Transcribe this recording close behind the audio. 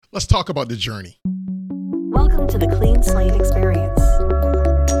Let's talk about the journey. Welcome to the Clean Slate Experience.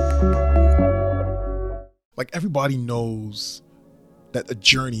 Like, everybody knows that a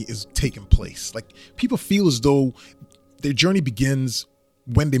journey is taking place. Like, people feel as though their journey begins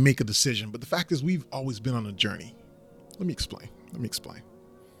when they make a decision. But the fact is, we've always been on a journey. Let me explain.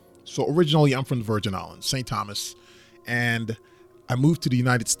 So originally, I'm from the Virgin Islands, St. Thomas, and I moved to the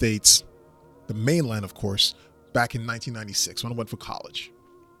United States, the mainland, of course, back in 1996 when I went for college.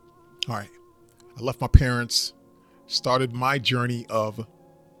 All right. I left my parents, started my journey of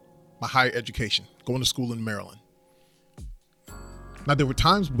my higher education, going to school in Maryland. Now, there were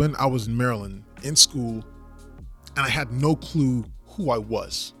times when I was in Maryland in school and I had no clue who I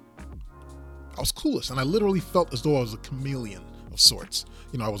was. I was clueless, and I literally felt as though I was a chameleon of sorts.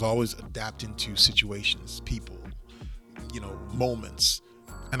 You know, I was always adapting to situations, people, moments.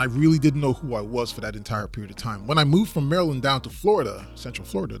 And I really didn't know who I was for that entire period of time. When I moved from Maryland down to Florida, Central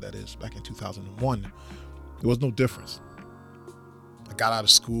Florida, that is, back in 2001, there was no difference. I got out of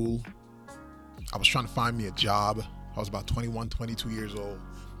school. I was trying to find me a job. I was about 21, 22 years old.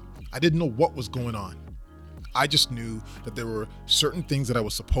 I didn't know what was going on. I just knew that there were certain things that I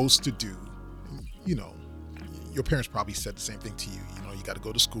was supposed to do. Your parents probably said the same thing to you. You got to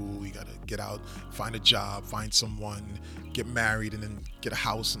go to school, you got to get out, find a job, find someone, get married, and then get a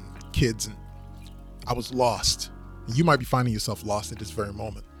house and kids. And I was lost. And you might be finding yourself lost at this very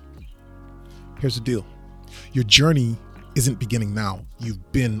moment. Here's the deal. Your journey isn't beginning now.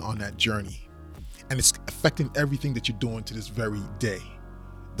 You've been on that journey. And it's affecting everything that you're doing to this very day.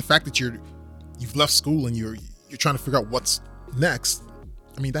 The fact that you've left school and you're trying to figure out what's next,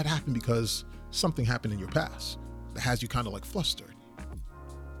 that happened because something happened in your past that has you kind of like flustered.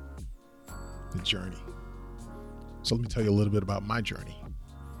 The journey. So let me tell you a little bit about my journey,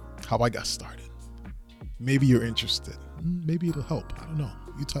 how I got started. Maybe you're interested. Maybe it'll help. I don't know.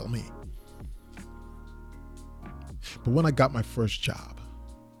 You tell me. But when I got my first job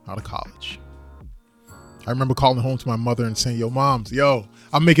out of college, I remember calling home to my mother and saying,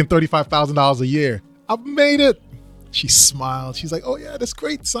 I'm making $35,000 a year. I've made it. She smiled. She's like, oh yeah, that's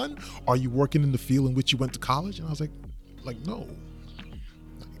great, son. Are you working in the field in which you went to college? And I was like, no.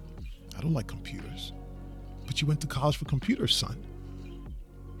 I don't like computers. But you went to college for computers, son.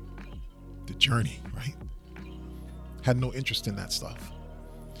 The journey, right? Had no interest in that stuff.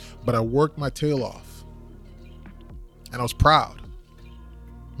 But I worked my tail off. And I was proud.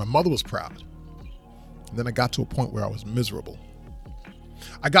 My mother was proud. And then I got to a point where I was miserable.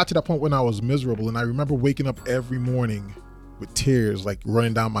 I got to that point when I was miserable, and I remember waking up every morning with tears like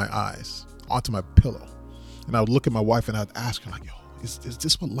running down my eyes onto my pillow. And I would look at my wife and I'd ask her, is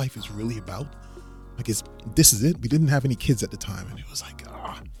this what life is really about? This is it? We didn't have any kids at the time. And it was like,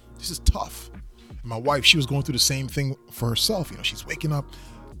 this is tough. And my wife, she was going through the same thing for herself. She's waking up,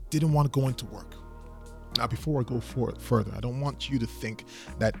 didn't want to go into work. Now, before I go further, I don't want you to think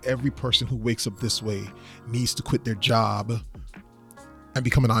that every person who wakes up this way needs to quit their job and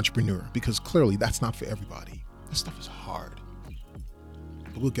become an entrepreneur, because clearly that's not for everybody. This stuff is hard.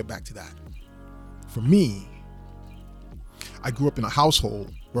 But we'll get back to that. For me, I grew up in a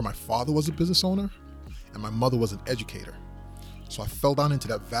household where my father was a business owner and my mother was an educator. So I fell down into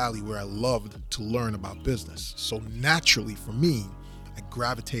that valley where I loved to learn about business. So naturally for me, I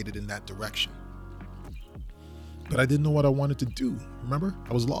gravitated in that direction. But I didn't know what I wanted to do. Remember?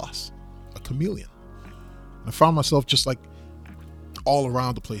 I was lost, a chameleon. And I found myself just like all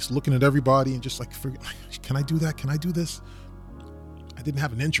around the place, looking at everybody and just like, can I do that? Can I do this? I didn't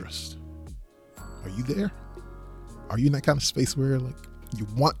have an interest. Are you there? Are you in that kind of space where like you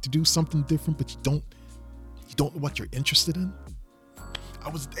want to do something different, but you don't know what you're interested in? I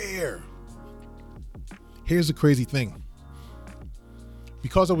was there. Here's the crazy thing.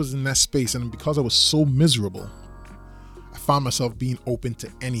 Because I was in that space and because I was so miserable, I found myself being open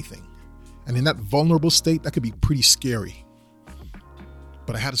to anything. And in that vulnerable state, that could be pretty scary.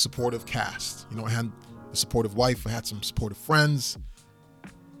 But I had a supportive cast. I had a supportive wife. I had some supportive friends.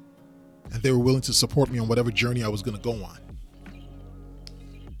 And they were willing to support me on whatever journey I was going to go on.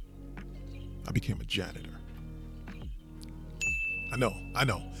 I became a janitor. I know.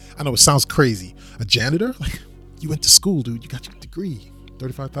 It sounds crazy. A janitor? Like, you went to school, dude. You got your degree.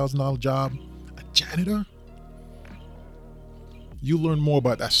 $35,000 job. A janitor? You'll learn more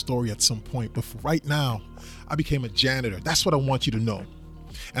about that story at some point. But for right now, I became a janitor. That's what I want you to know.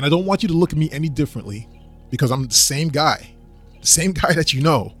 And I don't want you to look at me any differently, because I'm the same guy that you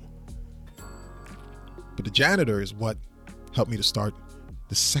know. But the janitor is what helped me to start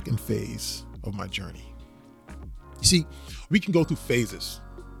the second phase of my journey. You see, we can go through phases.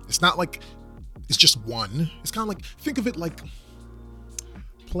 It's not like it's just one. It's kind of like, think of it like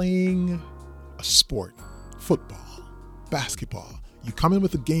playing a sport, football, basketball. You come in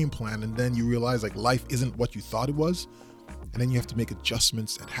with a game plan and then you realize like life isn't what you thought it was. And then you have to make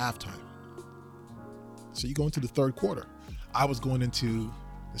adjustments at halftime. So you go into the third quarter. I was going into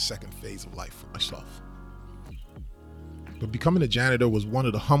the second phase of life for myself. But becoming a janitor was one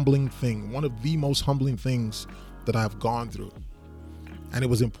of the most humbling things that I've gone through. And it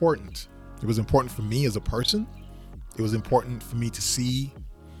was important. It was important for me as a person. It was important for me to see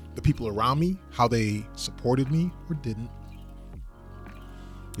the people around me, how they supported me or didn't.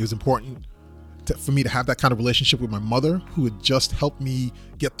 It was important for me to have that kind of relationship with my mother, who had just helped me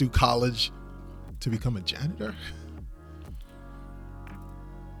get through college to become a janitor.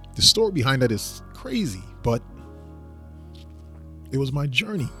 The story behind that is crazy, but it was my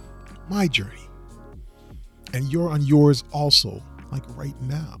journey. And you're on yours also, like right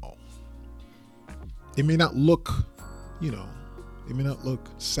now. It may not look, it may not look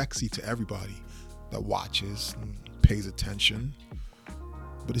sexy to everybody that watches and pays attention,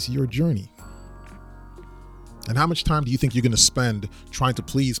 but it's your journey. And how much time do you think you're going to spend trying to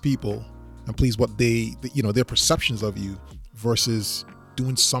please people and please what their perceptions of you versus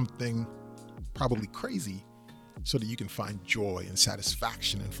doing something probably crazy so that you can find joy and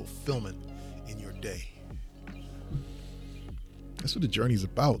satisfaction and fulfillment in your day? That's what the journey is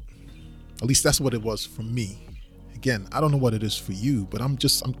about. At least that's what it was for me. Again, I don't know what it is for you, but I'm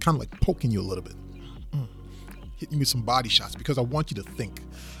kind of like poking you a little bit. Hitting you with some body shots because I want you to think.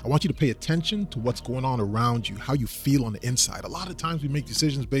 I want you to pay attention to what's going on around you, how you feel on the inside. A lot of times we make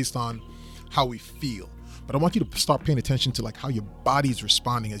decisions based on how we feel, but I want you to start paying attention to like how your body's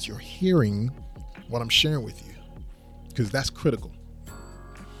responding as you're hearing what I'm sharing with you, because that's critical.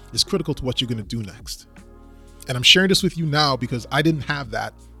 It's critical to what you're going to do next. And I'm sharing this with you now because I didn't have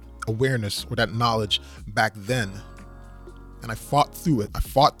that awareness or that knowledge back then. And I fought through it. I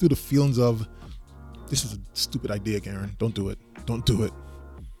fought through the feelings of, this is a stupid idea, Garen. Don't do it. Don't do it.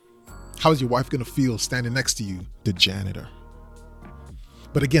 How is your wife going to feel standing next to you, the janitor?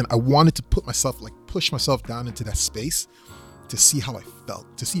 But again, I wanted to push myself down into that space to see how I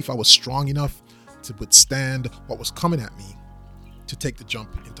felt, to see if I was strong enough to withstand what was coming at me to take the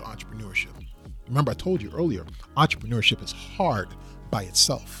jump into entrepreneurship. Remember, I told you earlier, entrepreneurship is hard by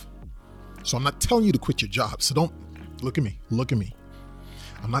itself. So I'm not telling you to quit your job. So don't look at me.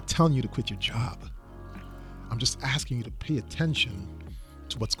 I'm not telling you to quit your job. I'm just asking you to pay attention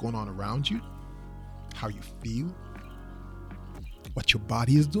to what's going on around you, how you feel, what your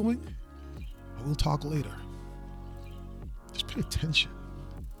body is doing. We'll talk later. Just pay attention.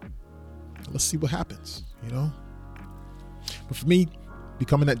 Let's see what happens, But for me,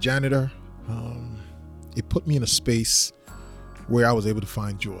 becoming that janitor, it put me in a space where I was able to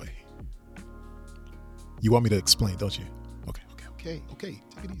find joy. You want me to explain, don't you? Okay. Take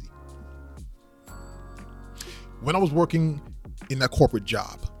it easy. When I was working in that corporate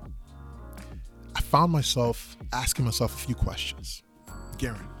job, I found myself asking myself a few questions.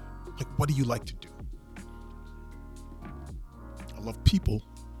 Garen, like, what do you like to do? I love people.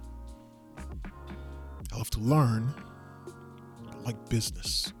 I love to learn. I like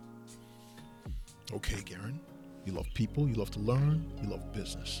business. Okay, Garen, you love people, you love to learn, you love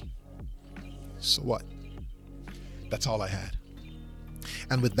business. So what? That's all I had.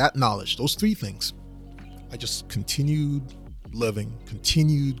 And with that knowledge, those three things, I just continued living,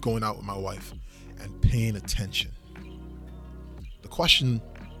 continued going out with my wife and paying attention. The question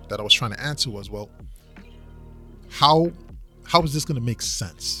that I was trying to answer was, well, how is this going to make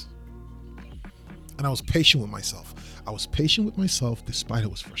sense? And I was patient with myself. I was patient with myself despite I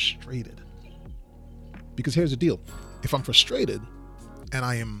was frustrated. Because here's the deal. If I'm frustrated and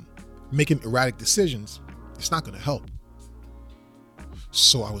I am making erratic decisions, it's not going to help.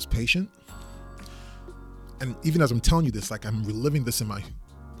 So I was patient. And even as I'm telling you this, like I'm reliving this in my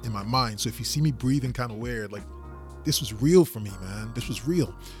mind. So if you see me breathing kind of weird, like this was real for me, man. This was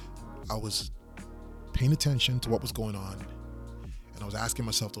real. I was paying attention to what was going on. And I was asking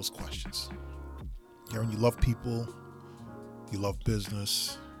myself those questions. Garen, you love people. You love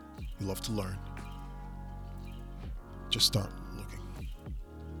business. You love to learn. Just start looking.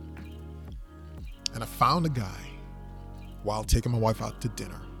 And I found a guy while taking my wife out to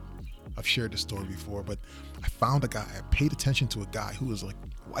dinner. I've shared this story before, but I found a guy. I paid attention to a guy who was like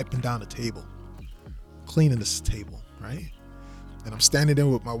wiping down the table, cleaning this table, right? And I'm standing there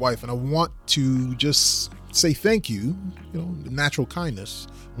with my wife and I want to just say thank you, the natural kindness.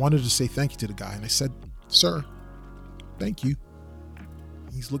 Wanted to say thank you to the guy. And I said, sir, thank you.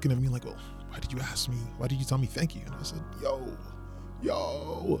 And he's looking at me like, well, why did you ask me? Why did you tell me thank you? And I said,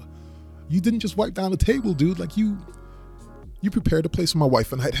 yo, you didn't just wipe down the table, dude. Like you You prepared a place for my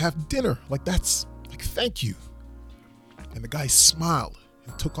wife and I'd have dinner. Like, that's like, thank you. And the guy smiled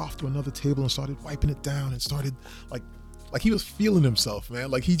and took off to another table and started wiping it down and started like he was feeling himself, man.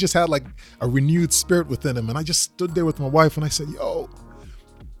 Like he just had like a renewed spirit within him. And I just stood there with my wife and I said, yo,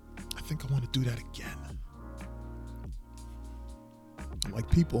 I think I want to do that again. I like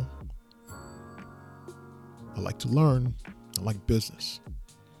people. I like to learn. I like business.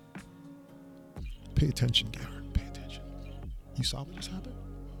 Pay attention, Garrett. Pay attention. You saw what just happened?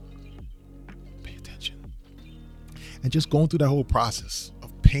 Pay attention. And just going through that whole process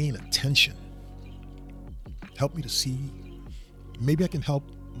of paying attention helped me to see maybe I can help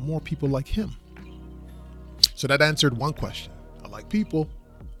more people like him. So that answered one question. I like people.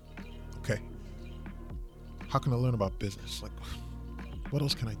 Okay. How can I learn about business? Like, what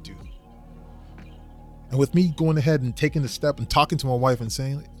else can I do? And with me going ahead and taking the step and talking to my wife and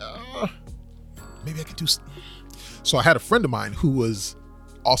saying, maybe I could do. So I had a friend of mine who was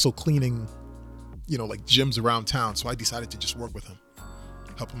also cleaning, like gyms around town. So I decided to just work with him,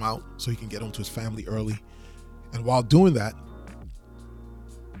 help him out so he can get home to his family early. And while doing that,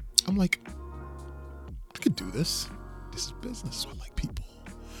 I'm like, I could do this. This is business. So I like people.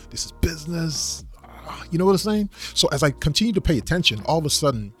 This is business. You know what I'm saying? So as I continued to pay attention, all of a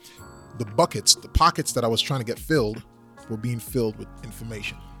sudden, the pockets that I was trying to get filled were being filled with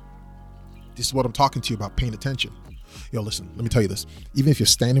information. This is what I'm talking to you about, paying attention. Yo, listen, let me tell you this. Even if you're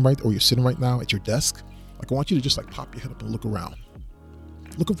standing right or you're sitting right now at your desk, like I want you to just like pop your head up and look around.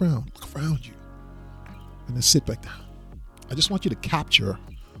 Look around you. And then sit back down. I just want you to capture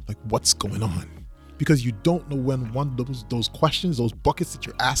like what's going on. Because you don't know when one of those questions, those buckets that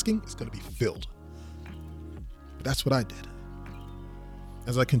you're asking is going to be filled. But that's what I did.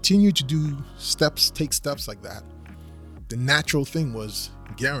 As I continued to take steps like that, the natural thing was,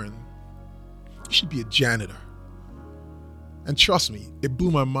 Garen, you should be a janitor. And trust me, it blew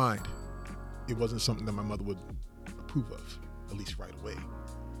my mind. It wasn't something that my mother would approve of, at least right away.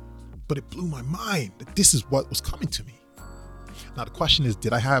 But it blew my mind that this is what was coming to me. Now the question is,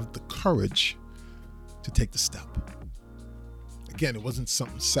 did I have the courage to take the step? Again, it wasn't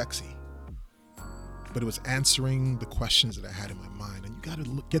something sexy, but it was answering the questions that I had in my mind. And you got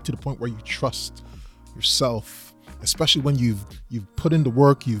to get to the point where you trust yourself, especially when you've put in the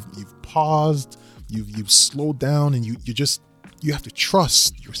work, you've paused, you've slowed down, and you have to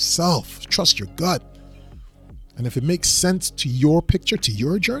trust yourself, trust your gut. And if it makes sense to your picture, to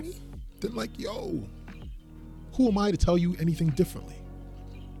your journey, then like, yo, who am I to tell you anything differently?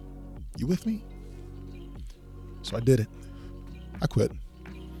 You with me? So I did it. I quit.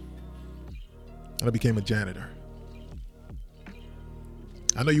 And I became a janitor.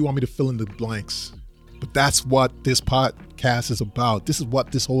 I know you want me to fill in the blanks, but that's what this podcast is about. This is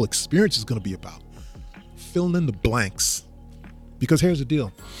what this whole experience is going to be about. Filling in the blanks. Because here's the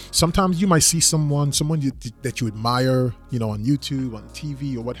deal. Sometimes you might see someone that you admire, on YouTube, on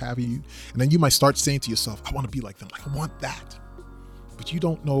TV, or what have you. And then you might start saying to yourself, I want to be like them. Like, I want that. But you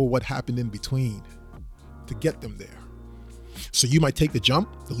don't know what happened in between to get them there. So you might take the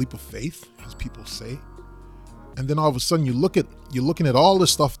jump, the leap of faith, as people say. And then all of a sudden you're looking at all the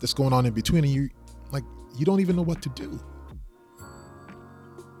stuff that's going on in between, and you don't even know what to do.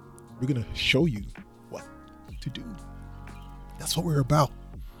 We're going to show you what to do. That's what we're about.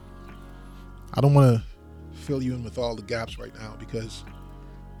 I don't want to fill you in with all the gaps right now because,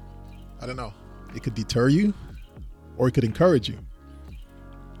 I don't know, it could deter you or it could encourage you.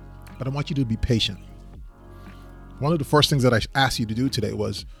 But I want you to be patient. One of the first things that I asked you to do today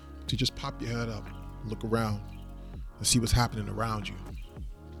was to just pop your head up, look around, and see what's happening around you.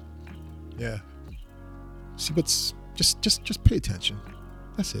 Yeah. See what's, just pay attention.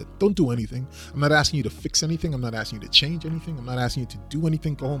 That's it. Don't do anything. I'm not asking you to fix anything. I'm not asking you to change anything. I'm not asking you to do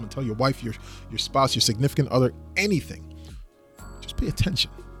anything. Go home and tell your wife, your spouse, your significant other, anything. Just pay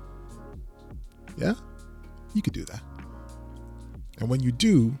attention. Yeah? You could do that. And when you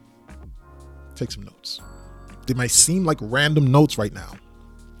do, take some notes. They might seem like random notes right now.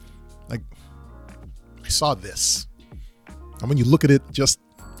 Like, I saw this. And when you look at it just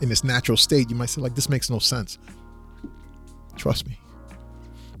in its natural state, you might say, like, this makes no sense. Trust me.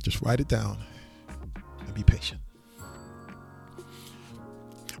 Just write it down and be patient.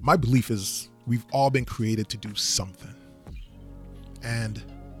 My belief is we've all been created to do something. And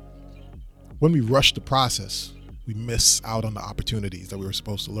when we rush the process, we miss out on the opportunities that we were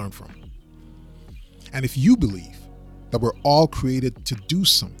supposed to learn from. And if you believe that we're all created to do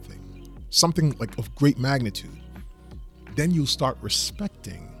something like of great magnitude, then you'll start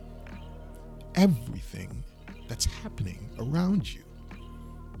respecting everything that's happening around you.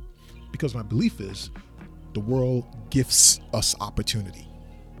 Because my belief is the world gifts us opportunity.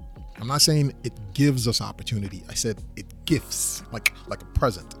 I'm not saying it gives us opportunity. I said it gifts, like a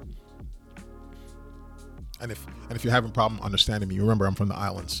present. And if you're having a problem understanding me, remember I'm from the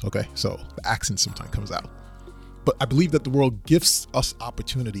islands, okay? So the accent sometimes comes out. But I believe that the world gifts us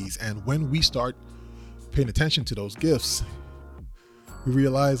opportunities, and when we start paying attention to those gifts, we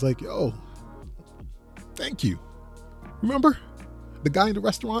realize like, yo, thank you. Remember the guy in the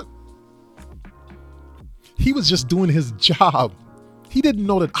restaurant? He was just doing his job. He didn't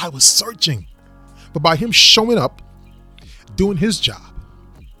know that I was searching. But by him showing up, doing his job,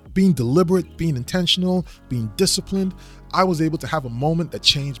 being deliberate, being intentional, being disciplined, I was able to have a moment that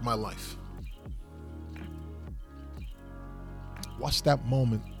changed my life. Watch that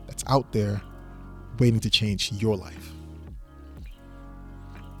moment that's out there waiting to change your life.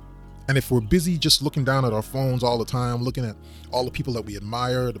 And if we're busy just looking down at our phones all the time, looking at all the people that we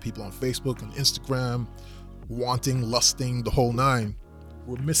admire, the people on Facebook and Instagram, wanting, lusting, the whole nine,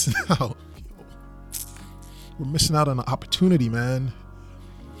 we're missing out. We're missing out on an opportunity, man.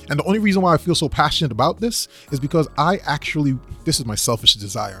 And the only reason why I feel so passionate about this is because this is my selfish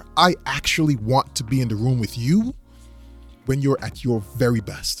desire. I actually want to be in the room with you when you're at your very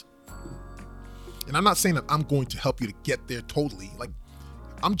best. And I'm not saying that I'm going to help you to get there totally. Like,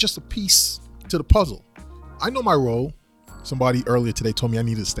 I'm just a piece to the puzzle. I know my role. Somebody earlier today told me I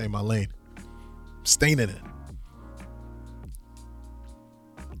needed to stay in my lane. I'm staying in it.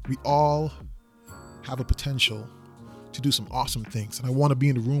 We all have a potential to do some awesome things. And I want to be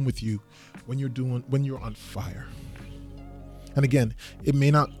in the room with you when you're on fire. And again, it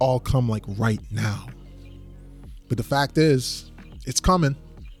may not all come like right now, but the fact is, it's coming.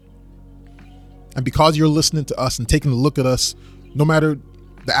 And because you're listening to us and taking a look at us, no matter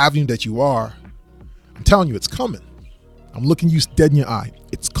the avenue that you are, I'm telling you, it's coming. I'm looking you dead in your eye.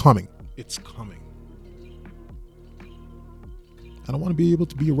 It's coming. It's coming. And I want to be able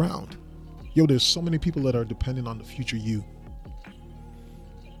to be around. Yo, there's so many people that are dependent on the future you.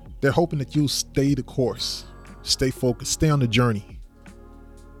 They're hoping that you'll stay the course, stay focused, stay on the journey.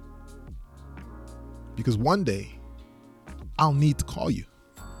 Because one day, I'll need to call you.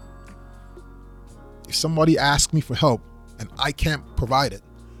 If somebody asks me for help and I can't provide it,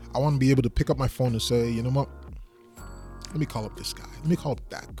 I want to be able to pick up my phone and say, you know what? Let me call up this guy. Let me call up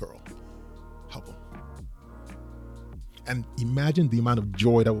that girl. Help them. And imagine the amount of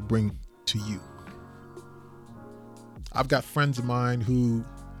joy that will bring to you. I've got friends of mine who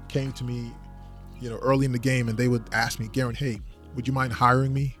came to me, early in the game, and they would ask me, Garen, hey, would you mind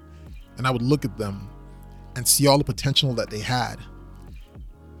hiring me? And I would look at them and see all the potential that they had.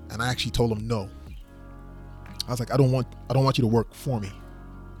 And I actually told them no. I was like, I don't want you to work for me.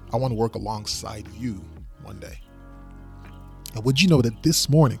 I want to work alongside you one day. And would you know that this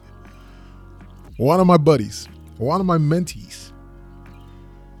morning, one of my buddies, one of my mentees,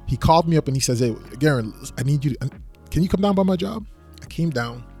 he called me up and he says, hey, Garen, I need you can you come down by my job? I came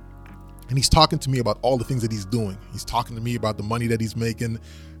down and he's talking to me about all the things that he's doing. He's talking to me about the money that he's making,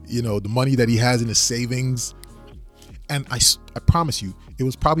 the money that he has in his savings. And I promise you, it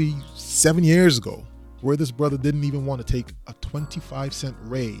was probably 7 years ago where this brother didn't even want to take a 25-cent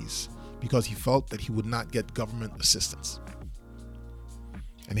raise because he felt that he would not get government assistance.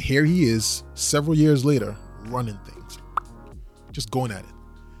 And here he is, several years later, running things, just going at it.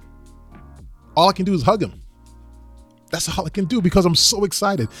 All I can do is hug him. That's all I can do because I'm so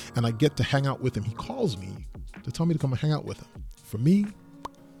excited. And I get to hang out with him. He calls me to tell me to come and hang out with him. For me,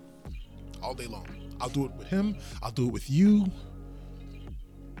 all day long. I'll do it with him. I'll do it with you.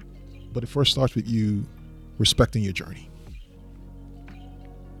 But it first starts with you respecting your journey.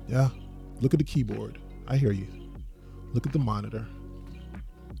 Yeah. Look at the keyboard. I hear you. Look at the monitor.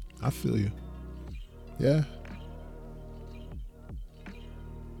 I feel you. Yeah.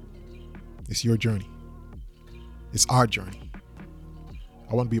 It's your journey. It's our journey.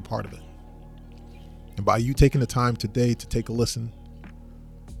 I want to be a part of it. And by you taking the time today to take a listen,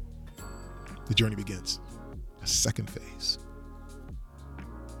 the journey begins. A second phase.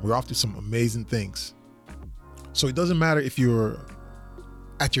 We're off to some amazing things. So it doesn't matter if you're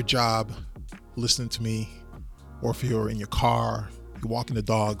at your job listening to me, or if you're in your car, you're walking the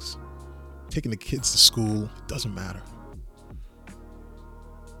dogs, taking the kids to school, it doesn't matter.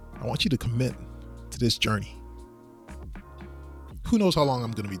 I want you to commit to this journey. Who knows how long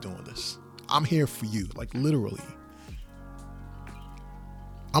I'm going to be doing this? I'm here for you, like literally.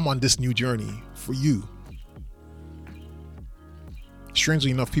 I'm on this new journey for you.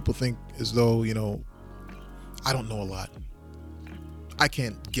 Strangely enough, people think as though, I don't know a lot. I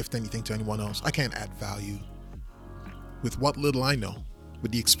can't gift anything to anyone else. I can't add value. With what little I know,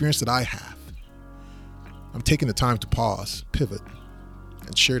 with the experience that I have, I'm taking the time to pause, pivot,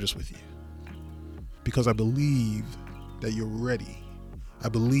 and share this with you because I believe that you're ready. I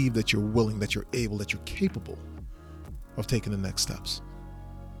believe that you're willing, that you're able, that you're capable of taking the next steps.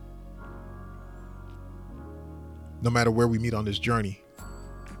 No matter where we meet on this journey,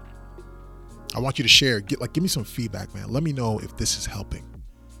 I want you to share. Give me some feedback, man. Let me know if this is helping,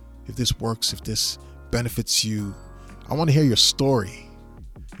 if this works, if this benefits you. I want to hear your story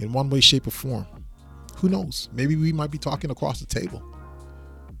in one way, shape, or form. Who knows? Maybe we might be talking across the table.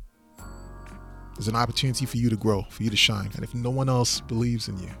 There's an opportunity for you to grow, for you to shine. And if no one else believes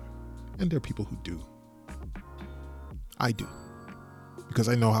in you, and there are people who do, I do. Because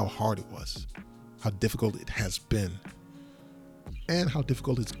I know how hard it was, how difficult it has been, and how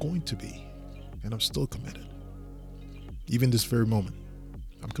difficult it's going to be. And I'm still committed. Even this very moment,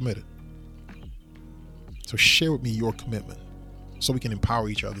 I'm committed. So share with me your commitment so we can empower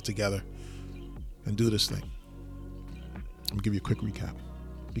each other together and do this thing. I'm gonna give you a quick recap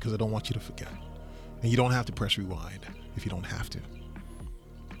because I don't want you to forget. And you don't have to press rewind if you don't have to.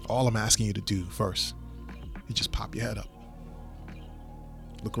 All I'm asking you to do first is just pop your head up.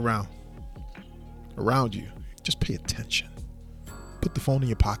 Look around you. Just pay attention. Put the phone in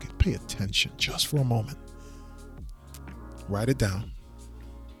your pocket. Pay attention just for a moment. Write it down.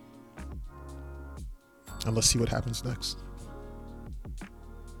 And let's see what happens next.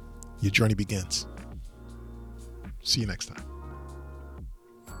 Your journey begins. See you next time.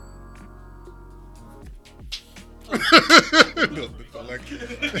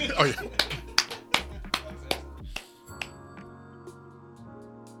 Oh, yeah.